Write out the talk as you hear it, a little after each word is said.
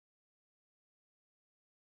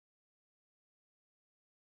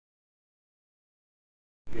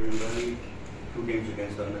here in Bali, 2 games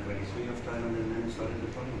against the under-23 of Thailand, and then started the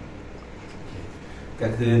tournament. ก็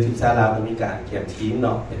คือทีมชาติลาวมีการเก็บทีมเน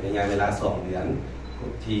าะเป็นระยะเวลา2 เดือน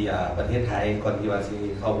ที่ประเทศไทยก่อนที่ว่าจะ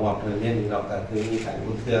เข้าร่วมทัวร์นาเมนต์นี้เราก็คือมีการ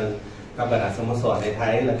อุ่นเครื่องกับบรรดาสโมสรในไท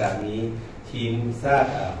ยแล้วก็มีทีมชาติ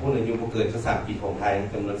ผู้อายุบ่เกิน3 ปีของไทย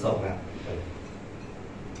จำนวน2 นัด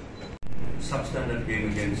Substandard game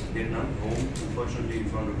against Vietnam, home, unfortunately in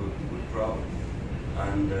front of a good crowd,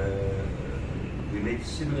 and we made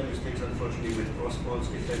similar mistakes unfortunately with cross balls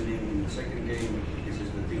defending in the second game. This is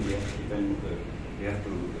the thing we have to defend, we have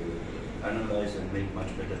to analyze and make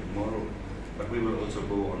much better tomorrow, but we will also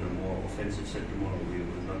go on a more offensive set tomorrow. We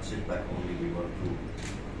will not sit back only, we want to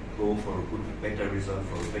go for a good, better result,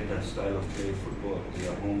 for a better style of play football. We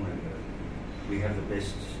are home and we have the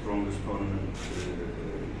best, strongest tournament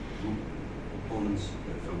group opponents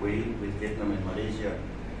away with Vietnam and Malaysia.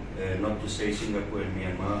 Not to say Singapore and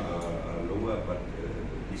Myanmar are lower, but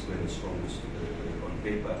these were the strongest on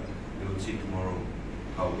paper. We will see tomorrow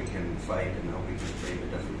how we can fight and how we can play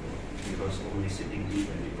better football. Because only sitting deep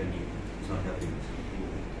and defending is not helping us.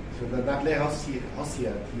 ส่วนนัดแรกเขาเสีย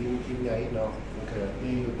ทีมใหญ่เนาะ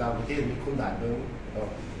มีอยู่ต่างประเทศมีคนหลายเมืองเนาะ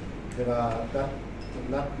แต่ว่า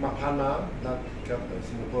นัดมาพานานัดกับ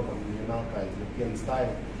สิงคโปร์กับเมียนมาไปเปลี่ยนสไต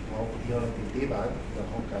ล์เขาเที่ยวติดตีบ้านแต่เ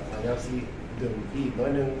ขากับพยายามซีเดินที่น้อ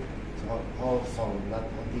ยนึงเขา2 นัด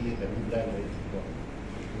ที่แบบนี้ได้เลยเนาะ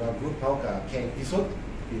เราพูดเขากับแข่งที่สุด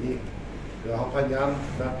ปีนี้เดี๋ยวเขาพยายาม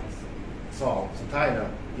นัด2 สุดท้ายนะ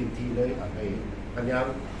ทีมทีเลยไปพยายาม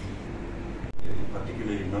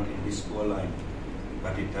Particularly not in this scoreline,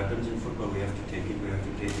 but it happens in football. We have to take it. We have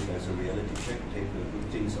to take it as a reality check. Take the good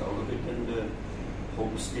things out of it, and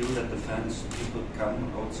hope still that the fans, people come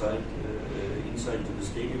outside, inside to the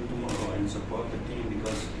stadium tomorrow and support the team.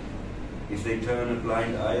 Because if they turn a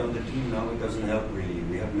blind eye on the team now, it doesn't help really.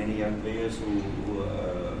 We have many young players who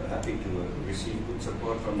are happy to receive good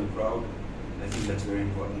support from the crowd. I think that's very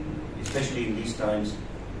important, especially in these times.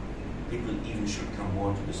 People even should come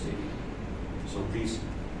more to the stadium. So please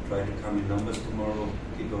try to come in numbers tomorrow.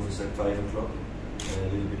 Kickoff is at 5 o'clock, a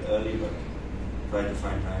little bit early, but try to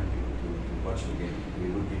find time to watch the game. We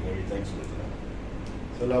would be very thankful for that.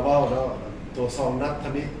 ส่วนเราว่าเนาะตัว2 นัดท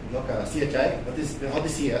ำนี้เราก็เสียใจเขา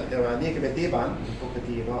ที่เสียแต่ว่านี่ก็เป็นตีบ้านปก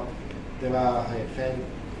ติเนาะแต่ว่าให้แฟน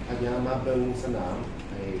พยายามมาเบิ่งสนาม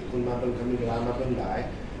ให้คุณมาเบิ่งมีเวลามาเบิ่งหลาย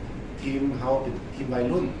ทีมเขาเป็นทีมวัย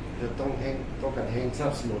รุ่นจะต้องการแห่งส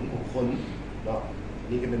นับสนุนของคนเนาะ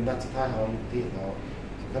นี่ก็เป็นนัดสุดท้ายเขาที่เขา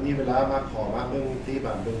ถ้ามีเวลามาขอมาเบิ่งที่บ้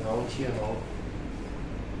านเบิ่งเขาเชียร์เขา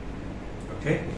Okay.